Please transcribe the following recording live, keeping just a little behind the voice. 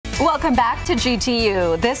Welcome back to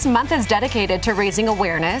GTU. This month is dedicated to raising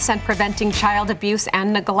awareness and preventing child abuse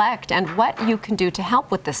and neglect, and what you can do to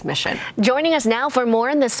help with this mission. Joining us now for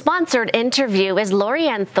more in the sponsored interview is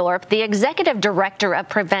Lorianne Thorpe, the Executive Director of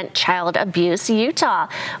Prevent Child Abuse Utah.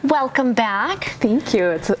 Welcome back. Thank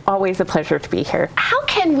you. It's always a pleasure to be here. How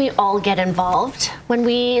can we all get involved when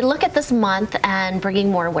we look at this month and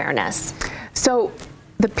bringing more awareness? So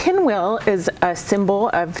the pinwheel is a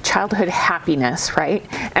symbol of childhood happiness, right?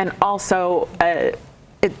 And also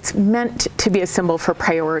it's meant to be a symbol for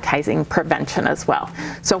prioritizing prevention as well.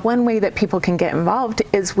 So one way that people can get involved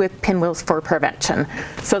is with pinwheels for prevention.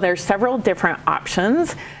 So there's several different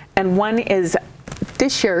options, and one is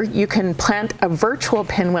this year you can plant a virtual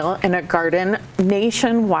pinwheel in a garden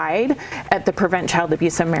nationwide at the Prevent Child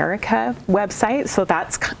Abuse America website. So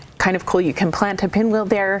that's kind of cool. You can plant a pinwheel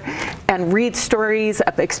there and read stories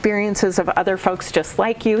of experiences of other folks just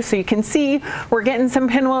like you. So you can see we're getting some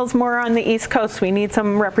pinwheels more on the East Coast. We need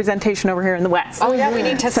some representation over here in the West. Oh yeah, we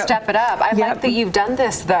need to step it up. I like that you've done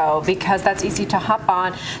this though, because that's easy to hop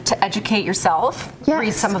on to educate yourself,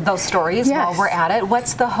 read some of those stories while we're at it.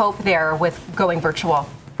 What's the hope there with going virtual?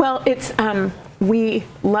 Well, it's we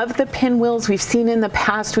love the pinwheels. We've seen in the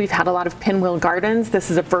past, we've had a lot of pinwheel gardens. This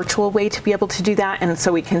is a virtual way to be able to do that, and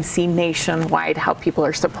so we can see nationwide how people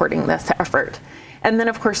are supporting this effort. And then,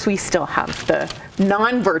 of course, we still have the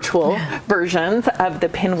non-virtual versions of the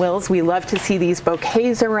pinwheels. We love to see these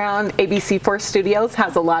bouquets around. ABC4 Studios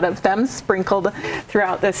has a lot of them sprinkled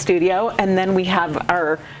throughout the studio. And then we have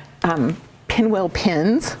our pinwheel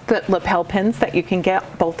pins, the lapel pins that you can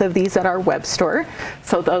get both of these at our web store.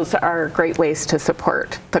 So those are great ways to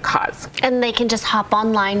support the cause. And they can just hop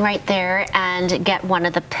online right there and get one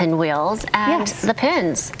of the pinwheels and the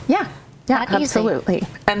pins. Yeah, absolutely.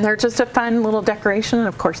 And they're just a fun little decoration. And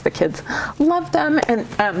of course the kids love them. And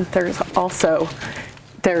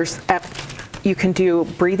you can do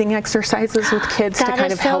breathing exercises with kids to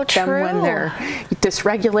kind of help them when they're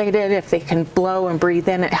dysregulated. If they can blow and breathe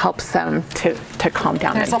in, it helps them to calm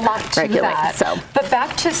down. There's a lot to that. But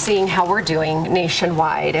back to seeing how we're doing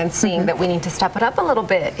nationwide and seeing that we need to step it up a little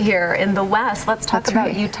bit here in the West. Let's talk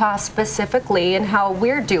about Utah specifically and how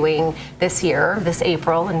we're doing this year, this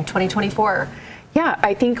April in 2024. Yeah,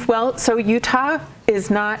 I think, so Utah is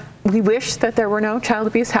not, we wish that there were no child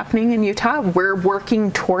abuse happening in Utah. We're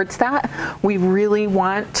working towards that. We really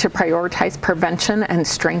want to prioritize prevention and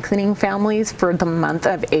strengthening families for the month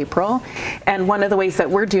of April. And one of the ways that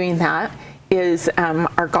we're doing that is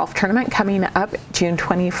our golf tournament coming up June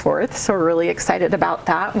 24th. So we're really excited about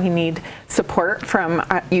that. We need support from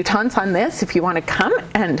Utahns on this. If you want to come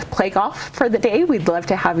and play golf for the day, we'd love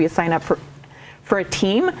to have you sign up for a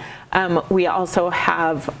team. We also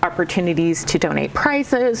have opportunities to donate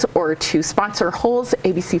prizes or to sponsor holes.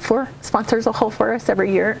 ABC4 sponsors a hole for us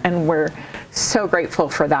every year, and we're so grateful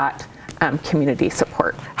for that community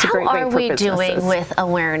support. It's a great way for businesses. How are we doing with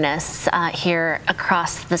awareness here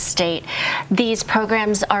across the state? These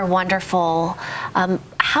programs are wonderful.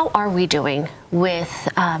 How are we doing with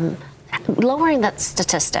lowering that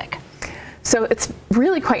statistic? So it's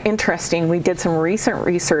really quite interesting. We did some recent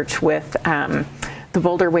research with the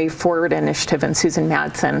Boulder Way Forward Initiative and Susan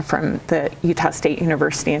Madsen from the Utah State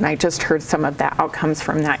University, and I just heard some of the outcomes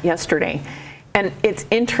from that yesterday. And it's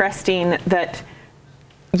interesting that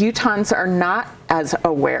Utahns are not as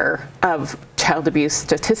aware of child abuse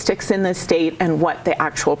statistics in the state and what the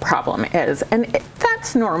actual problem is. And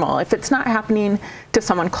that's normal. If it's not happening to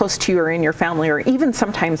someone close to you or in your family, or even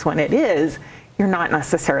sometimes when it is, you're not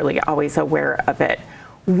necessarily always aware of it.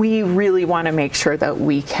 We really want to make sure that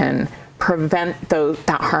we can prevent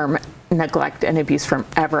that harm, neglect, and abuse from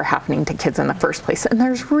ever happening to kids in the first place. And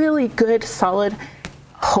there's really good, solid,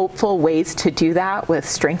 hopeful ways to do that with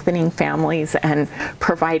strengthening families and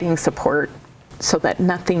providing support so that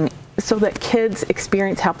kids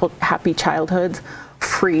experience happy childhoods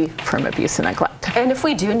free from abuse and neglect. And if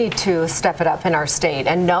we do need to step it up in our state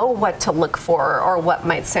and know what to look for or what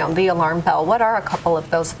might sound the alarm bell, what are a couple of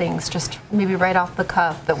those things, just maybe right off the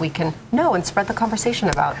cuff, that we can know and spread the conversation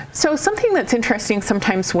about? So something that's interesting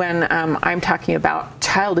sometimes when I'm talking about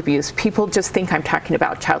child abuse, people just think I'm talking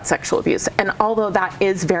about child sexual abuse. And although that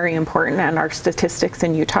is very important and our statistics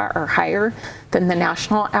in Utah are higher than the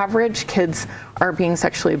national average, kids are being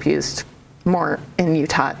sexually abused more in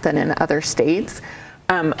Utah than in other states.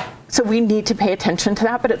 So we need to pay attention to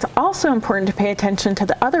that, but it's also important to pay attention to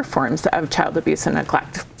the other forms of child abuse and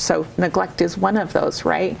neglect. So neglect is one of those,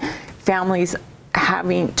 right? Families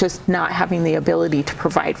just not having the ability to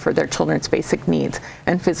provide for their children's basic needs,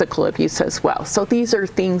 and physical abuse as well. So these are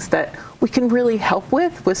things that we can really help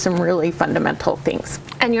with some really fundamental things.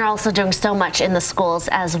 And you're also doing so much in the schools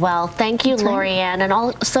as well. Thank you, Lori-Ann. And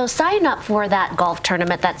also sign up for that golf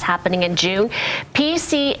tournament that's happening in June.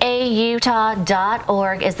 PCAUtah.org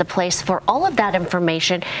is the place for all of that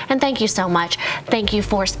information. And thank you so much. Thank you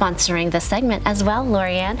for sponsoring this segment as well,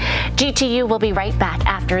 Lori-Ann. GTU will be right back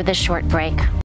after this short break.